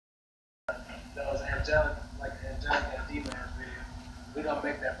Angelica and D-Man's video. We're gonna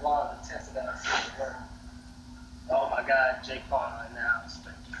make that vlog and test it out and see if it works. Oh my God, Jake Paul right now.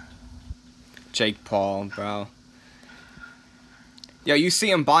 Jake Paul, bro. Yo, you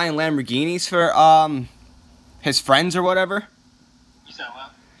see him buying Lamborghinis for his friends or whatever? You said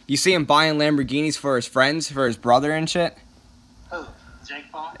what? You see him buying Lamborghinis for his friends, for his brother and shit? Who?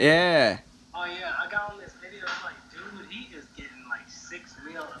 Jake Paul? Yeah. Oh yeah, I got on this video. I'm like, dude, he is getting like 6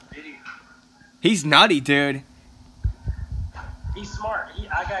 mil a video. He's nutty, dude. He's smart.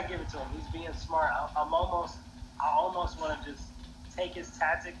 I gotta give it to him. He's being smart. I almost want to just take his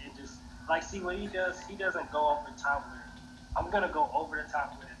tactic and just like see what he does. He doesn't go over the top with it. I'm gonna go over the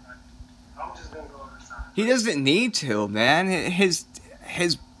top with it. I'm just gonna go over the top. He doesn't need to, man.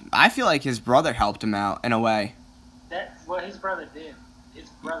 I feel like his brother helped him out in a way. That's what his brother did.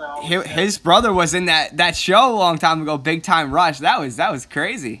 His brother was in that show a long time ago, Big Time Rush. That was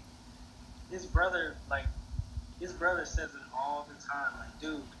crazy. His brother says it all the time. Like,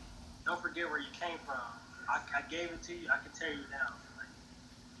 dude, don't forget where you came from. I gave it to you. I can tear you down. Like,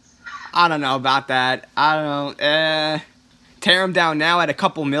 I don't know about that. I don't know. Tear him down now at a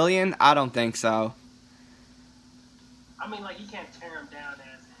couple million? I don't think so. I mean, like, he can't tear him down as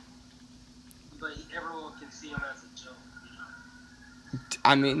in, but everyone can see him as a joke, you know?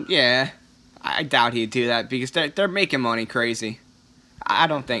 I mean, yeah. I doubt he'd do that because they're making money crazy. I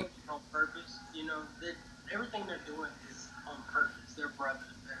don't think. On purpose, you know, everything they're doing is on purpose. They're brothers.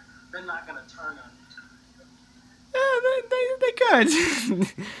 They're not going to turn on each other. Yeah, they could.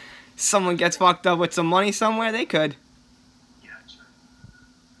 Someone gets fucked up with some money somewhere, they could. Yeah, true.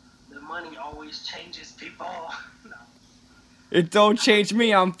 The money always changes people. No. It don't change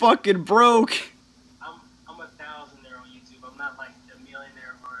me. I'm fucking broke. I'm a thousandaire on YouTube. I'm not like a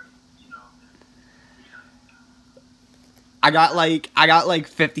millionaire or, you know. I got like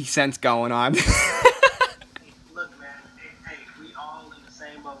 50 cents going on. Hey, look, man. Hey, we all in the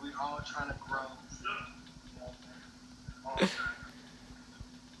same boat. We all trying to grow. You know, all trying.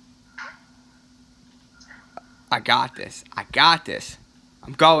 I got this. I got this.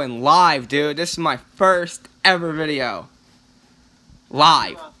 I'm going live, dude. This is my first ever video.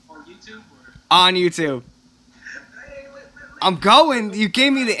 Live. On YouTube? Or? On YouTube. I'm going. You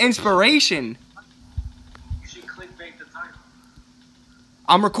gave me the inspiration. You should clickbait the title.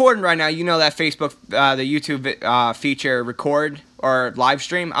 I'm recording right now. You know that Facebook, the YouTube feature record or live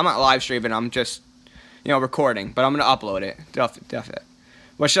stream? I'm not live streaming. I'm just, recording. But I'm going to upload it. Definitely.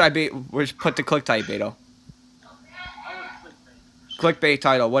 What should I be? Put the clickbait title. Clickbait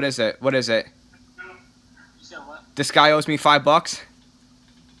title. What is it? You said what? This guy owes me $5.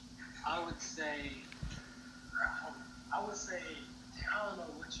 I would say, I don't know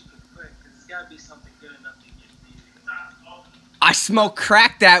what you could put, because it's got to be something good enough to get views. I smoked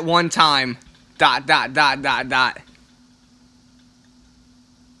crack that one time. ...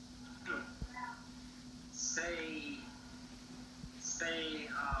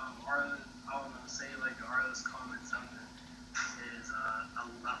 Say like Arlis Coleman something is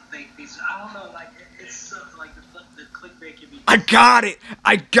a fake piece. I don't know, like it's like the clickbait can be. I got it.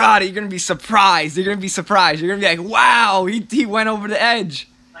 You're gonna be surprised. You're gonna be like, wow, he went over the edge.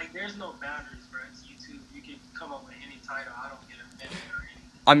 Like there's no boundaries, bro. It's YouTube. You can come up with any title. I don't get offended or anything.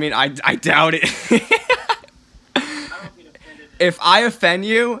 I mean, I doubt it. I don't get offended. If I offend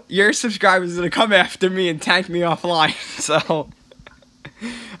you, your subscribers are gonna come after me and tank me offline. So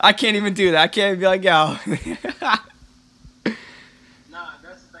I can't even do that. I can't even be like, yo. Nah,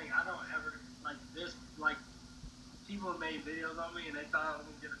 that's the thing. I don't ever, like, there's, like, people made videos on me and they thought I was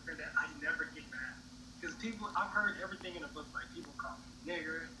going to get offended. I never get mad. Because I've heard everything in the book. Like, people call me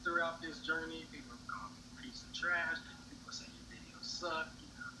nigger throughout this journey. People call me a piece of trash. People say your videos suck. You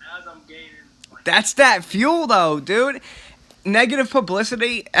know, as I'm gaining. Like, That's that fuel, though, dude. Negative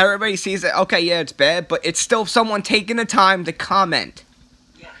publicity, everybody sees it. Okay, yeah, it's bad, but it's still someone taking the time to comment.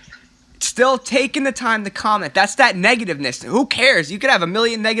 Still taking the time to comment. That's that negativeness. Who cares? You could have 1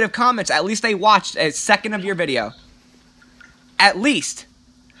 million negative comments. At least they watched a second of your video. At least.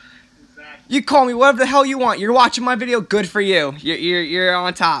 Exactly. You call me whatever the hell you want. You're watching my video. Good for you. You're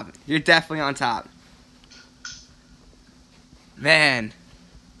on top. You're definitely on top. Man.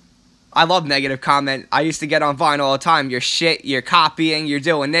 I love negative comment. I used to get on Vine all the time. You're shit. You're copying. You're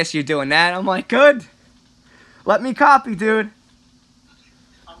doing this. You're doing that. I'm like, good. Let me copy, dude.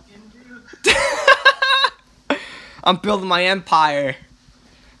 I'm building my empire.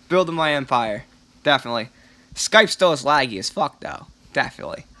 Definitely. Skype still is laggy as fuck, though.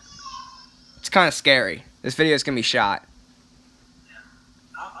 Definitely. It's kind of scary. This video is going to be shot. Yeah.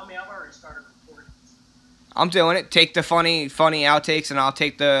 I mean, I've already started recording. I'm doing it. Take the funny outtakes, and I'll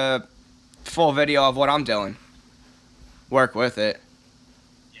take the full video of what I'm doing. Work with it.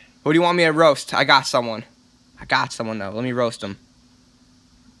 Yeah. Who do you want me to roast? I got someone. Though. Let me roast him.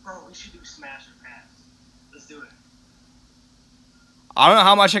 Bro, we should do smash or pass. Let's do it. I don't know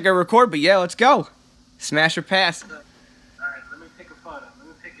how much I can record, but yeah, let's go. Smash or pass. Alright, let me pick a photo. Let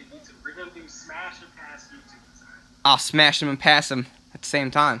me pick a YouTube. We're gonna do smash or pass YouTubers, alright? I'll smash him and pass him at the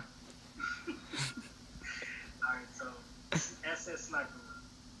same time. Alright, so SS Sniper.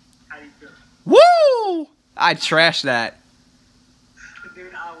 How do you feel? Woo! I'd trash that.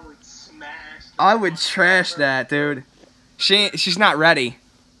 Dude, I would smash. I would trash that, dude. She's not ready.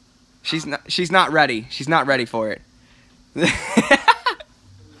 She's not ready. She's not ready for it.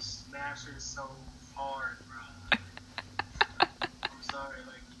 Smash her so hard, bro. I'm sorry,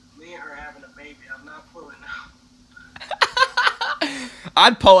 like me and her having a baby, I'm not pulling out.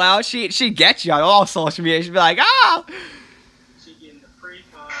 I'd pull out. She gets you on all social media. She'd be like, oh. She getting the pre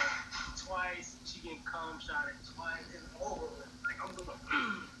twice. She getting cum shot at twice. It's over with. Like I'm going.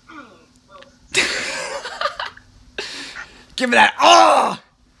 Give me that. Oh.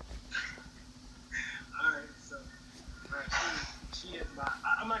 Alright, so she is my.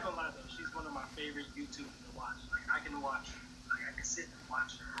 I'm not gonna lie though. She's one of my favorite YouTubers to watch. Like I can watch her. Like I can sit and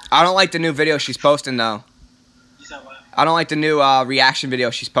watch her. I don't like the new video she's posting though. You said what? I don't like the new reaction video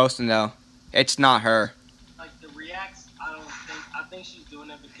she's posting though. It's not her. Like the reacts, I think she's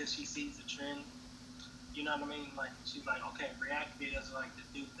doing it because she sees the trend. You know what I mean? Like she's like, okay, react videos are like the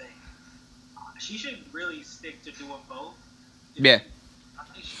new thing. She should really stick to doing both. Yeah. I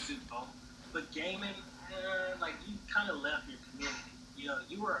think she should do both. But gaming, like you kind of left your community. You know,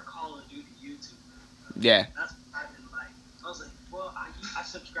 you were a Call of Duty YouTuber. Yeah. That's what I've been like. I was like, well, I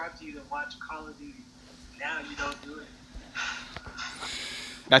subscribed to you to watch Call of Duty. Now you don't do it.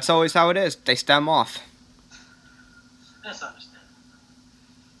 That's always how it is. They stem off. That's understandable.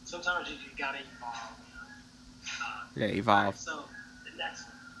 Sometimes you gotta evolve. You know? Yeah, evolve. Right, so the next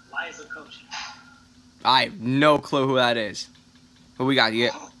one, Liza Coaching. I have no clue who that is. Who we got?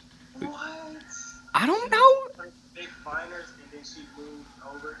 Yeah. What? I don't know. Like big finers, and then she moved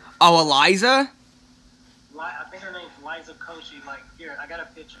over. Oh, Eliza? I think her name's Liza Coaching. Like here, I got a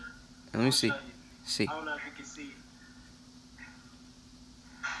picture. Let me I'll see. show you. See. I don't know if you can see it.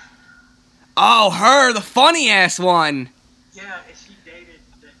 Oh, her, the funny ass one. Yeah, and she dated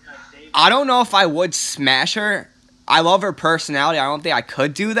David. I don't know if I would smash her. I love her personality. I don't think I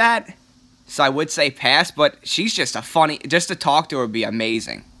could do that. So I would say pass, but she's just a funny. Just to talk to her would be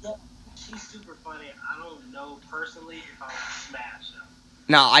amazing. Yeah, she's super funny. I don't know personally if I would smash her.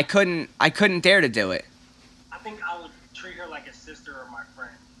 No, I couldn't. I couldn't dare to do it. I think I would treat her like a sister or my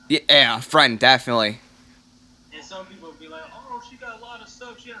friend. Yeah, friend, definitely. And some people would be like, oh, she got a lot of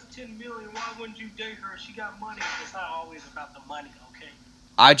stuff. She has 10 million. Why wouldn't you date her? She got money. It's not always about the money, okay?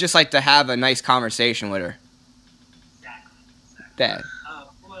 I'd just like to have a nice conversation with her. Exactly. Dad.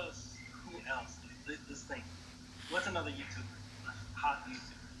 Who else? This thing. What's another YouTuber? Like, hot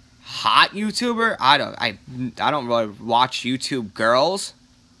YouTuber. Hot YouTuber? I don't really watch YouTube girls.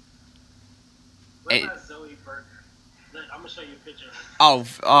 What about Zoe Burger? Look, I'm going to show you a picture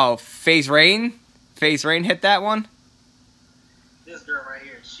of her. Oh, FaZe Rain? FaZe Rain hit that one? This girl right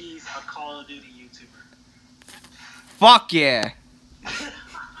here, she's a Call of Duty YouTuber. Fuck yeah.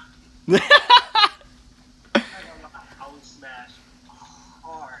 I would smash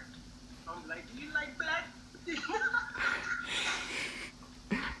hard. I'm like, do you like black?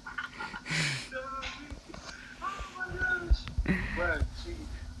 Oh my gosh.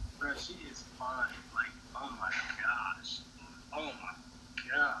 Bro, she is fine. Like, oh my gosh. Oh my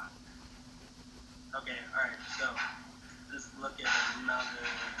god. Okay, alright, so let's look at another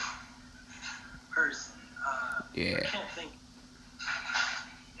person. Yeah. I can't think.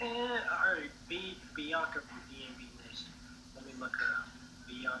 Alright, Bianca from DMV Nation. Let me look her up.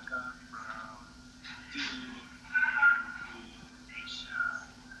 Bianca from DMV Nation.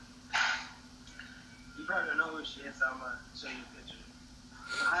 You probably don't know who she is, so I'm going to show you a picture.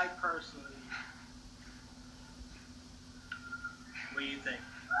 I personally, what do you think?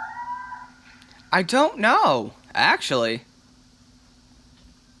 I don't know, actually.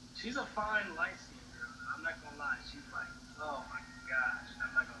 She's a fine light-skinned girl. I'm not going to lie. She's like, oh my gosh.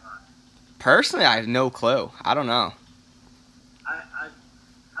 I'm not going to lie. Personally, I have no clue. I don't know. I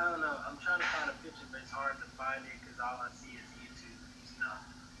don't know. I'm trying to find a picture, but it's hard to find it because all I see is YouTube stuff.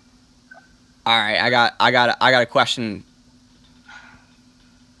 All right, I got a question.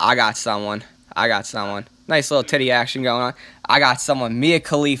 I got someone. Nice little titty action going on. I got someone. Mia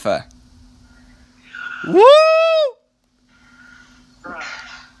Khalifa. Woo! Bruh,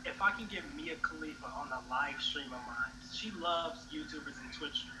 if I can get Mia Khalifa on a live stream of mine, she loves YouTubers and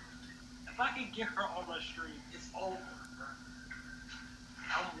Twitch streamers. If I can get her on my stream, it's over, bro.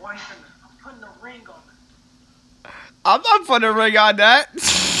 I'm wiping it. I'm putting a ring on it. I'm not putting a ring on that.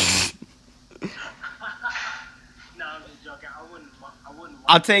 No, I'm just joking. I wouldn't.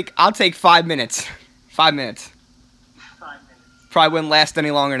 I'll take 5 minutes. 5 minutes. 5 minutes. Probably wouldn't last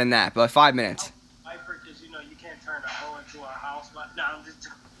any longer than that, but 5 minutes. Viper, because you can't turn a hoe into a house. But no, I'm just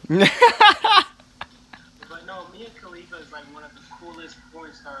joking. But no, Mia Khalifa is like one of the coolest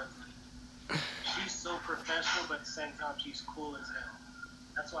porn stars. She's so professional, but at the same time, she's cool as hell.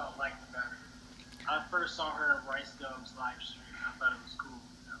 That's what I liked about her. I first saw her in Rice Gum's live stream. I thought it was cool.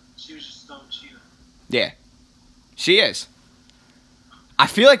 She was just so chill. Yeah, she is. I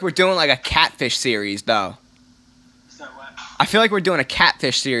feel like we're doing like a catfish series, though. So what? I feel like we're doing a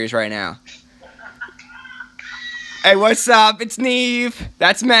catfish series right now. Hey, what's up? It's Neve.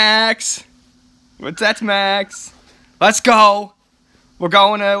 That's Max. That's Max. Let's go. We're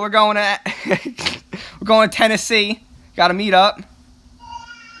going to Tennessee. Got to meet up.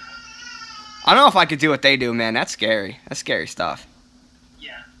 I don't know if I could do what they do, man. That's scary. That's scary stuff.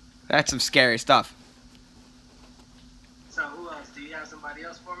 Yeah. That's some scary stuff. So who else? Do you have somebody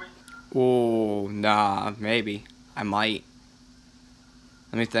else for me? Oh, nah, maybe. I might.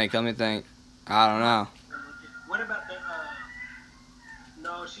 Let me think. I don't know. What about the,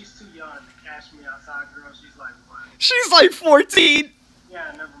 no, she's too young. The Cash Me Outside girl, she's like what? She's like 14.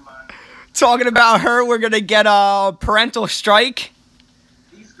 Yeah, never mind. Talking about her, we're going to get a parental strike.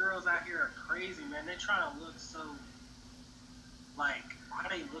 These girls out here are crazy, man. They're trying to look so, like, why do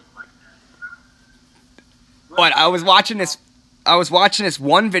they look like that? But I was watching this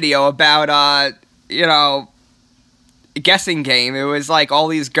one video about, guessing game. It was like all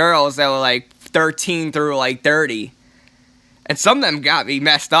these girls that were like 13 through like 30. And some of them got me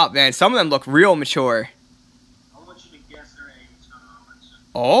messed up, man. Some of them look real mature. I want you to guess her age.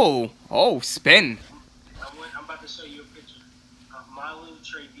 Oh, spin. I'm about to show you a picture of Malu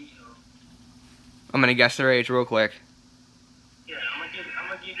Trevijo. I'm going to guess their age real quick. Yeah, I'm gonna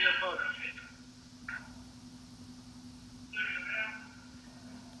give you a photo.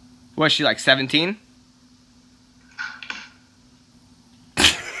 Was she like 17?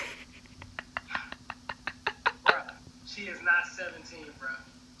 She is not 17, bro.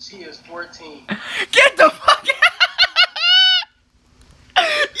 She is 14. Get the fuck out! Yo!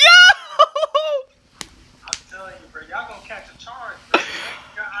 I'm telling you, bro. Y'all gonna catch a charge, bro.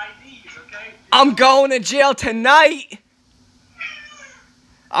 Your IDs, okay? I'm going to jail tonight.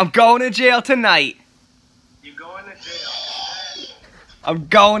 You're going to jail. I'm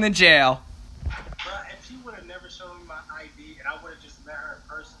going to jail. Bro, if she would have never shown me my ID and I would have just met her in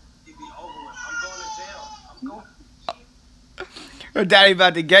person, it'd be over with. I'm going to jail. I'm going to jail. Her daddy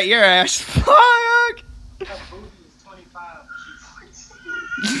about to get your ass. Fuck! Her booty is 25 and she's 14.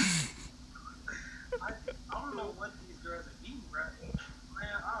 I don't know what these girls are eating, bro.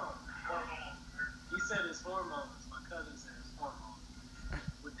 Man, I don't know. He said it's hormones. My cousin said it's hormones.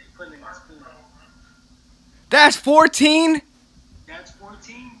 What they put in his food. That's 14? That's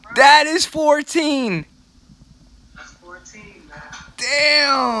 14, bro. That is 14. That's 14, man.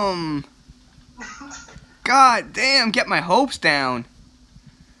 Damn. God damn, get my hopes down.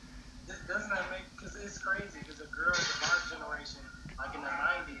 Doesn't that make, because it's crazy, because the girls of our generation, like in the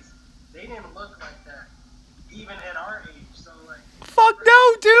 90s, they didn't look like that, even at our age, so like. Fuck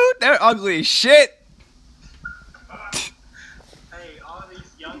no, dude. They're ugly as shit. Hey, all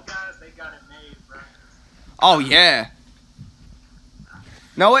these young guys, they got it made, bro. Oh, yeah.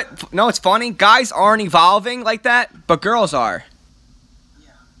 Know what? No, it's funny. Guys aren't evolving like that, but girls are.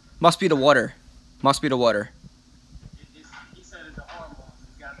 Yeah. Must be the water. Must be the water. He said it's the hormones.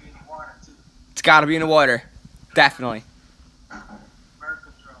 It's got to be in the water, too. It's gotta be in the water. Definitely. Birth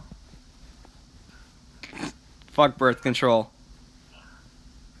control. Fuck birth control.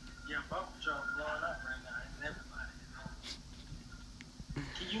 Yeah, birth control blowing up right now. It's everybody.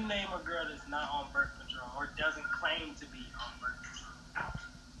 Can you name a girl that's not on birth control or doesn't claim to be on birth control?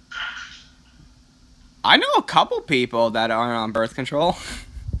 I know a couple people that aren't on birth control.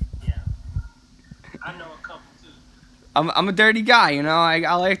 Yeah. I know a couple, too. I'm a dirty guy, you know.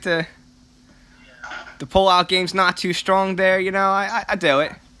 I like to. Yeah. The pull-out game's not too strong there, you know. I do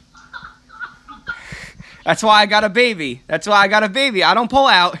it. That's why I got a baby. I don't pull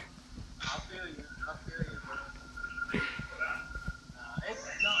out. I feel you, bro. It is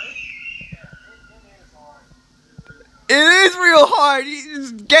hard. It is real hard. You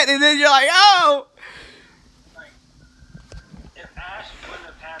just get it in, you're like, oh. Like, if Ash wouldn't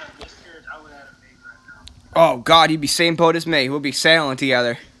have had a miscarriage, I would have had a baby right now. Oh, God, you'd be same boat as me. We'll be sailing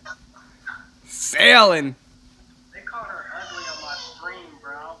together. Sailing. They called her ugly on my stream,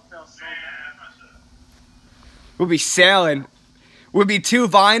 bro. I was felt so bad. We'll be sailing. We'll be two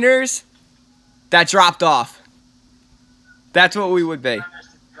Viners that dropped off. That's what we would be.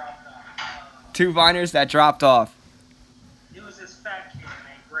 Two Viners that dropped off. It was this fat kid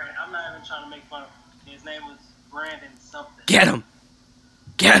named Brandon. I'm not even trying to make fun of him. His name was Brandon something. Get him.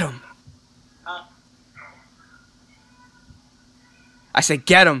 Get him. Huh? I said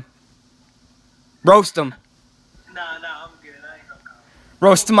get him. Roast him. Nah, I'm good. I ain't gonna call him.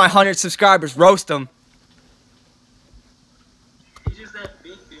 Roast to my 100 subscribers. Roast him. He's just that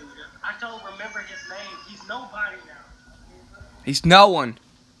big dude. I don't remember his name. He's nobody now. He's no one.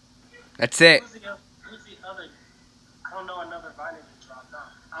 That's it. Who's the other? I don't know another Viner that dropped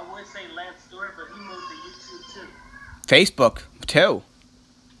off. I would say Lance Stewart, but he moved to YouTube too. Facebook too.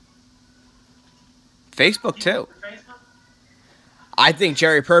 Facebook too. Facebook? I think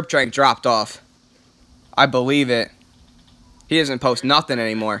Jerry Perptrank dropped off. I believe it. He doesn't post nothing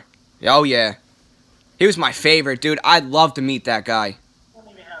anymore. Oh yeah. He was my favorite, dude. I'd love to meet that guy. I don't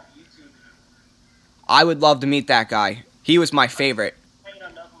even have YouTube. I would love to meet that guy. He was my favorite. Paid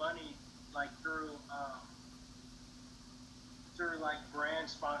enough money, like through like brand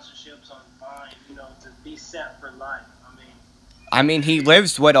sponsorships on Vine, you know, to be set for life. I mean, he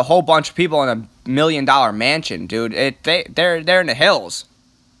lives with a whole bunch of people in a $1 million mansion, dude. They're in the hills.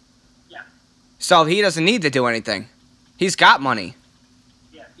 Yeah. So he doesn't need to do anything. He's got money.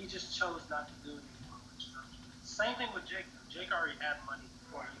 Yeah, he just chose not to do it anymore. Same thing with Jake. Jake already had money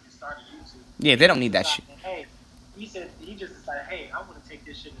before he even started YouTube. Yeah, they don't need that shit. Hey, he just decided, hey, I want to take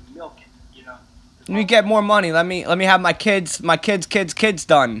this shit and milk it, you know. Let me get more money. Let me have my kids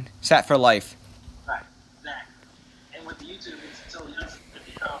done. Set for life. Right, exactly. And with YouTube, it's so easy to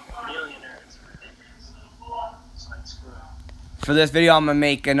become a millionaire. It's ridiculous. It's like, screw it. For this video, I'm gonna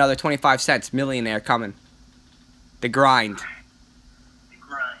make another 25 cents. Millionaire coming. The grind. The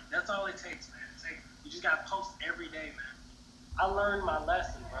grind. That's all it takes, man. You just gotta post every day, man. I learned my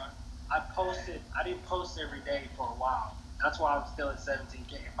lesson, bro. I didn't post every day for a while. That's why I'm still at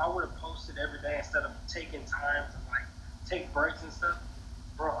 17K. If I would have posted every day instead of taking time to like take breaks and stuff,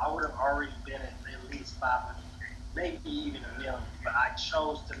 bro, I would have already been at least 500K, maybe even a million. But I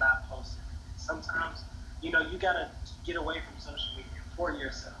chose to not post it. Sometimes, you know, you gotta get away from social media for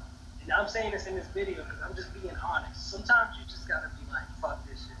yourself. And I'm saying this in this video because I'm just being honest. Sometimes you just gotta be like, fuck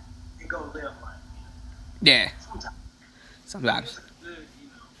this shit and go live life. Yeah. Sometimes. Sometimes.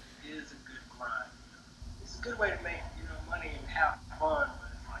 It is a good grind. You know? It's a good way to make, you know, money and have fun,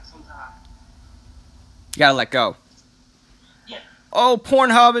 but it's like sometimes. You gotta let go. Yeah. Oh,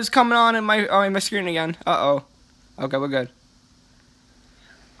 Pornhub is coming on in my screen again. Uh-oh. Okay, we're good.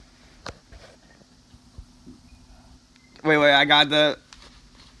 Wait, I got the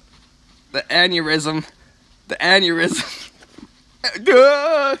aneurysm. The aneurysm.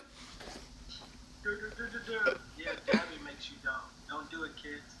 Duh. Yeah, dabbing makes you dumb. Don't do it,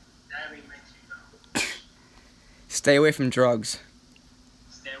 kids. Dabbing makes you dumb. Stay away from drugs.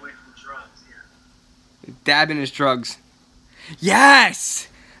 Stay away from drugs, yeah. Dabbing is drugs. Yes!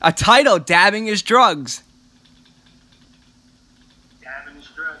 A title, Dabbing is drugs. Dabbing is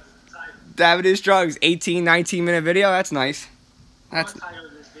drugs is the title. Dabbing is drugs. 18, 19-minute video. That's nice. That's the title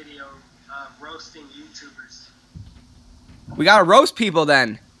of this video, roasting YouTubers. We gotta roast people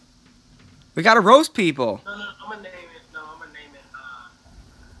then. We gotta roast people. No, I'm gonna name it.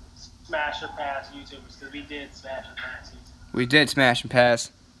 Smash or Pass YouTubers, because we did Smash or Pass YouTubers. We did smash and pass.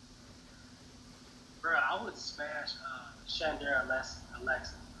 Bro, I would smash Chandra Alexa. Bro.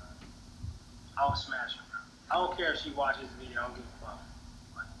 I would smash her, bro. I don't care if she watches the video. I don't give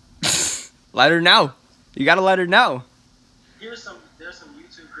a fuck. Let her know. You gotta let her know. There's some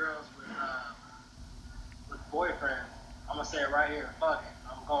YouTube girls with boyfriends. I'm gonna say it right here. Fuck it.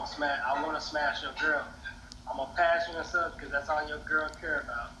 I wanna smash your girl. I'm gonna pass you and stuff because that's all your girl care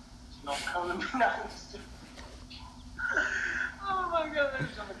about. She gonna come to me now. Oh my god,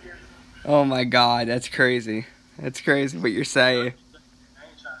 that's gonna get me. Oh my god, that's crazy. That's crazy what you're saying. I ain't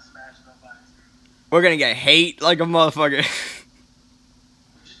trying to smash nobody. We're gonna get hate like a motherfucker. I'm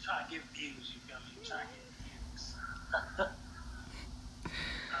just trying to get views, you feel me? Trying to get views.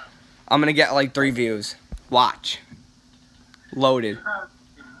 I'm gonna get like 3 views. Watch. Loaded. You'll probably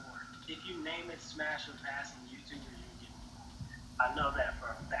get more. If you name it Smash or Pass on YouTube, you get more. I know that for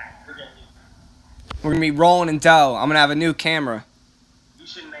a fact. We're gonna get more. We're gonna be rolling in dough. I'm gonna have a new camera. You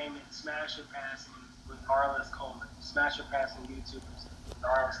should name it Smash or Pass with Arlis Coleman. Smash or Pass on YouTubers with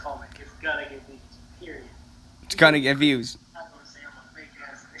Arlis Coleman. It's gonna get views. Period. It's gonna get views. I'm not gonna say I'm a fake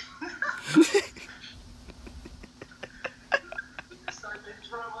ass nigga. Start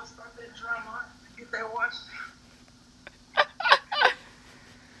that drama. Get that watch.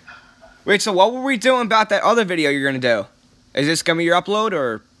 Wait, so what were we doing about that other video you're gonna do? Is this gonna be your upload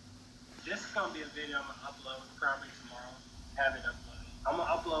or? This is gonna be a video I'm gonna upload probably tomorrow. Have it uploaded. I'm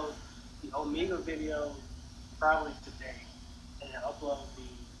gonna upload the Omega video probably today, and then upload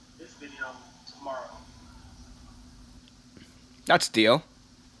this video tomorrow. That's a deal.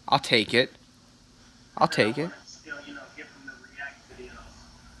 I'll take it. I'll take it. Still, you know, get from the React videos.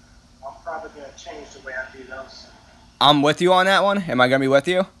 I'm probably gonna change the way I do those. I'm with you on that one. Am I gonna be with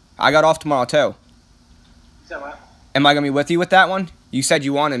you? I got off tomorrow too. You said what? Am I gonna be with you with that one? You said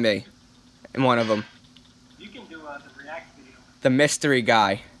you wanted me in one of them. You can do the React video. The mystery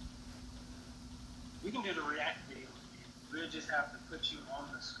guy. You can do the React video. We'll just have to put you on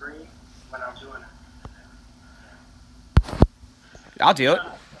the screen when I'm doing it. I'll do it.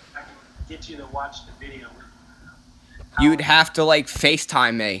 I can get you to watch the video. You'd have to like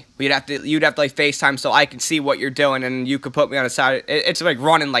FaceTime me. You'd have to like FaceTime so I can see what you're doing, and you could put me on the side. It's like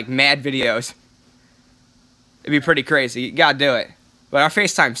running like mad videos. It'd be pretty crazy. You gotta do it. But our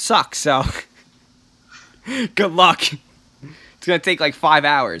FaceTime sucks, so good luck. It's gonna take like 5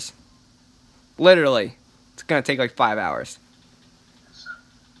 hours. Literally, it's gonna take like 5 hours.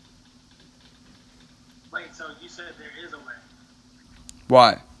 Wait, so you said there is a way?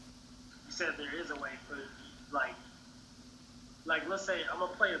 What? You said there is a way for like let's say I'm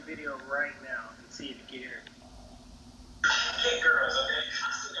gonna play a video right now and see if you can hear it. Hey girls, okay?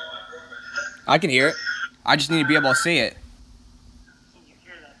 I can hear it. I just need to be able to see it. Can you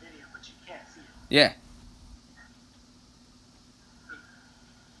hear that video, but you can't see it? Yeah.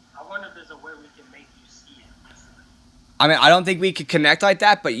 I wonder if there's a way we can make you see it. I mean, I don't think we could connect like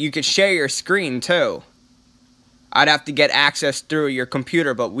that, but you could share your screen too. I'd have to get access through your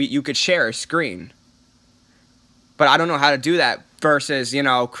computer, but you could share a screen. But I don't know how to do that versus, you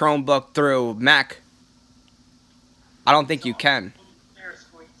know, Chromebook through Mac. I don't think you can. Share a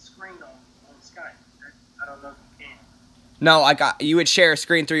screen on Skype. I don't know if you can. No, you would share a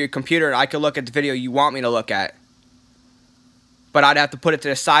screen through your computer, and I could look at the video you want me to look at. But I'd have to put it to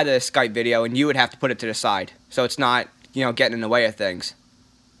the side of the Skype video, and you would have to put it to the side, so it's not, you know, getting in the way of things.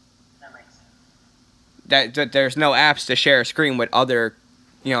 That makes sense. That there's no apps to share a screen with other,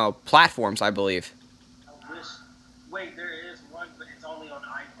 you know, platforms, I believe. I wish. Wait, there is one, but it's only on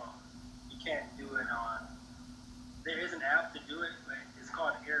iPhone. You can't do it on. There is an app to do it, but it's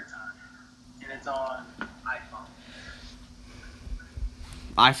called Airtime, and it's on iPhone.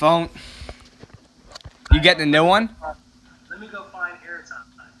 iPhone? You getting a new one? Let me go find Airtime,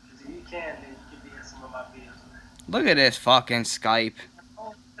 because if you can, then you can be in some of my videos. Look at this fucking Skype.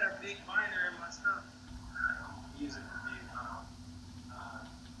 Oh, that big miner in my stuff. I'm using it.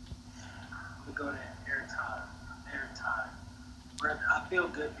 Let me go to Airtime. I feel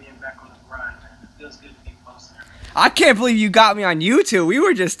good being back on the grind, man. It feels good to be posting everything. I can't believe you got me on YouTube. We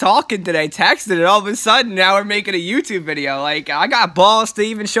were just talking today, texting, and all of a sudden now we're making a YouTube video. Like, I got balls to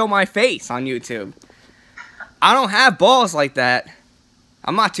even show my face on YouTube. I don't have balls like that.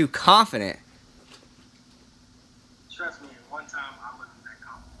 I'm not too confident. Trust me, at one time I wasn't that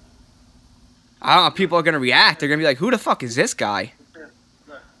confident. I don't know how people are going to react. They're going to be like, who the fuck is this guy? Look,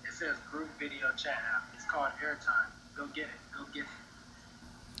 it says group video chat app. It's called Airtime. Go get it. Go get it.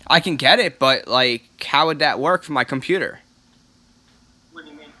 I can get it, but, like, how would that work for my computer? What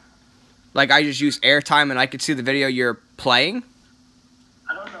do you mean? Like, I just use Airtime and I could see the video you're playing?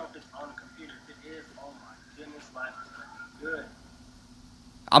 I don't know if it's on a computer. If it is, oh my goodness, life is going to be good.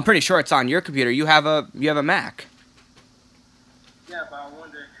 I'm pretty sure it's on your computer. You have a Mac. Yeah, but I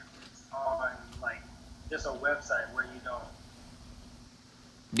wonder if it's on, like, just a website where you don't.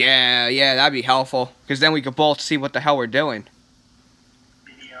 Yeah, that'd be helpful. Because then we could both see what the hell we're doing.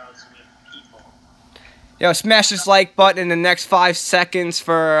 Videos with people. Yo, smash this like button in the next 5 seconds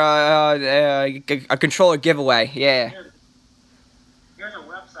for a controller giveaway. Yeah. Here's a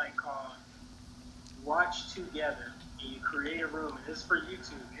website called Watch Together. And you create a room. And it's for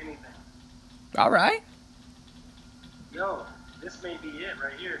YouTube, anything. All right. Yo, this may be it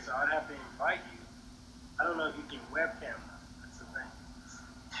right here, so I'd have to invite you. I don't know if you can webcam. That's the thing.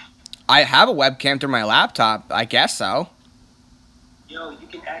 I have a webcam through my laptop. I guess so. Yo, you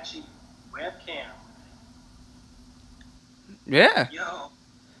can actually webcam. Yeah. Yo.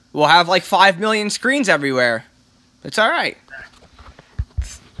 We'll have like 5 million screens everywhere. It's all right.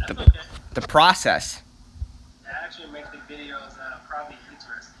 That's okay. The process. That actually makes the videos probably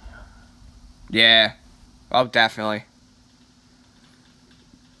interesting, you know? Yeah. Oh, definitely.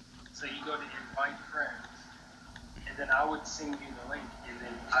 So you go to invite friends, and then I would send you the link, and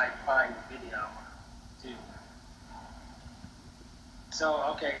then I'd find the video too. So,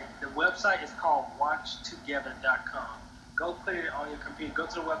 okay, the website is called watchtogether.com. go put it on your computer. Go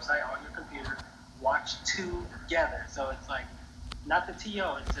to the website on your computer. Watch together. So it's like not the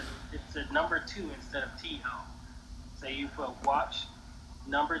TO. It's a number 2 instead of TO. So you put watch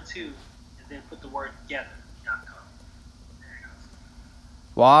number 2 and then put the word together.com. There it goes.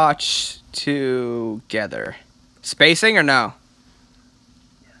 Watch together. Spacing or no?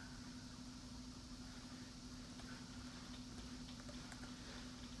 Yeah.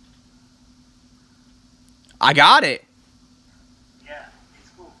 I got it. Yeah, it's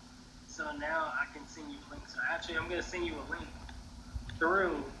cool. So now I can send you links. So actually, I'm gonna send you a link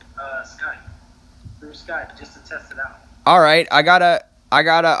through Skype. Through Skype, just to test it out. All right, I gotta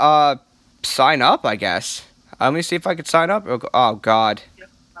sign up, I guess. Let me see if I can sign up. Oh God. Yep,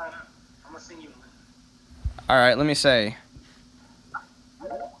 sign up. I'm gonna send you a link. All right, let me see.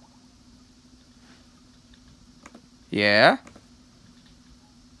 Yeah.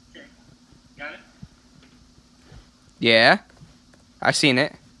 Okay, got it. Yeah. I've seen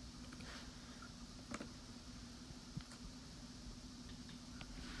it.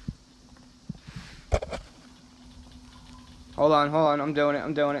 Hold on. I'm doing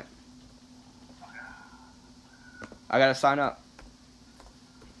it. I gotta sign up.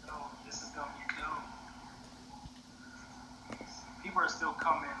 Oh, this is gonna get dope. People are still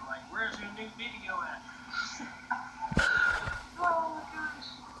coming like, where's your new video at? Oh my gosh.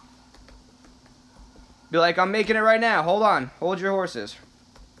 Be like, I'm making it right now. Hold on. Hold your horses.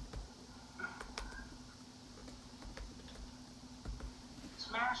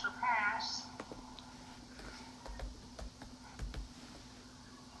 Smash or pass?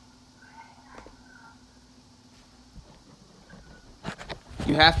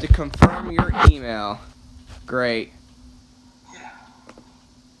 You have to confirm your email. Great. Yeah.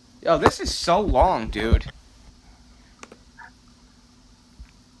 Yo, this is so long, dude.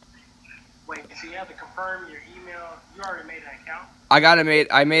 Wait, so you have to confirm your email. You already made an account?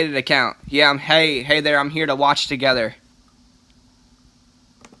 I made an account. Yeah, hey there, I'm here to watch together.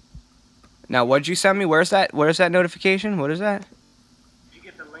 Now, what'd you send me? Where's that notification? What is that? Did you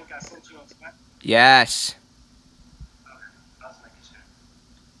get the link I sent you on Skype? Yes. Okay, I was making sure.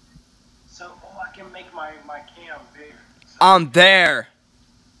 So, I can make my cam bigger. So, I'm there.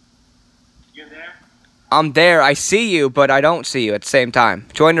 you're there? I'm there. I see you, but I don't see you at the same time.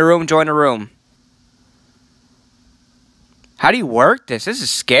 Join the room. How do you work this? This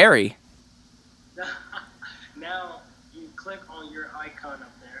is scary. Now, you click on your icon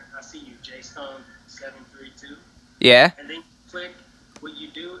up there. I see you, JStone732. Yeah? And then you click, what you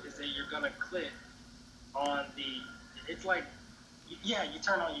do is that you're going to click on it's like, yeah, you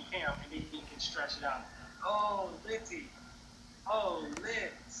turn on your cam and then you can stretch it out. Oh, Litty. Oh,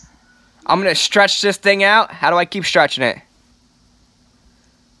 lit. I'm going to stretch this thing out. How do I keep stretching it?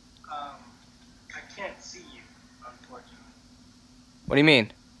 I can't see you, unfortunately. What do you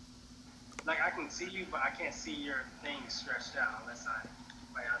mean? Like, I can see you, but I can't see your thing stretched out unless I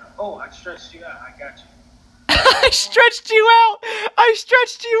stretched you out. I got you. I stretched you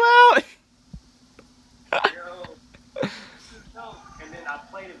out. Yo, this is dope. And then I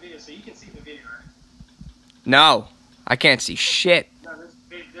play the video, so you can see the video, right? No, I can't see shit. No,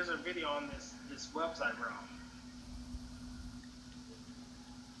 there's a video on this website, bro.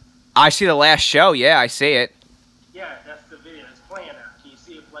 I see the last show. Yeah, I see it. Yeah, that's the video. It's playing now. Can you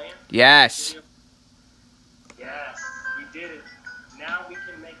see it playing? Yes. Video? Yes, we did it. Now we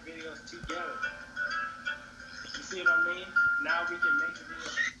can make videos together. You see what I mean? Now we can make a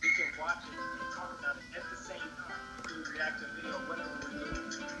video. We can watch it and talk about it at the same time. We react to video, whatever we're doing.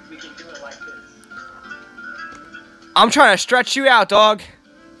 We can do it like this. I'm trying to stretch you out, dog.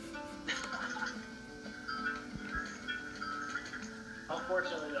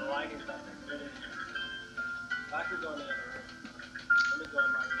 Unfortunately, the lighting's not that good in here. I can go in the other room. Let me go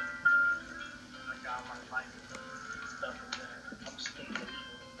in my room. I got my light and stuff in there. I'm just in the room.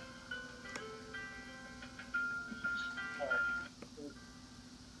 Alright.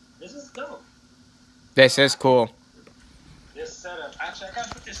 This is dope. This is cool. This setup. Actually, I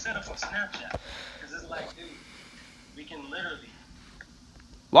gotta put this setup on Snapchat. Because it's like, dude, we can literally.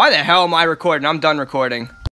 Why the hell am I recording? I'm done recording.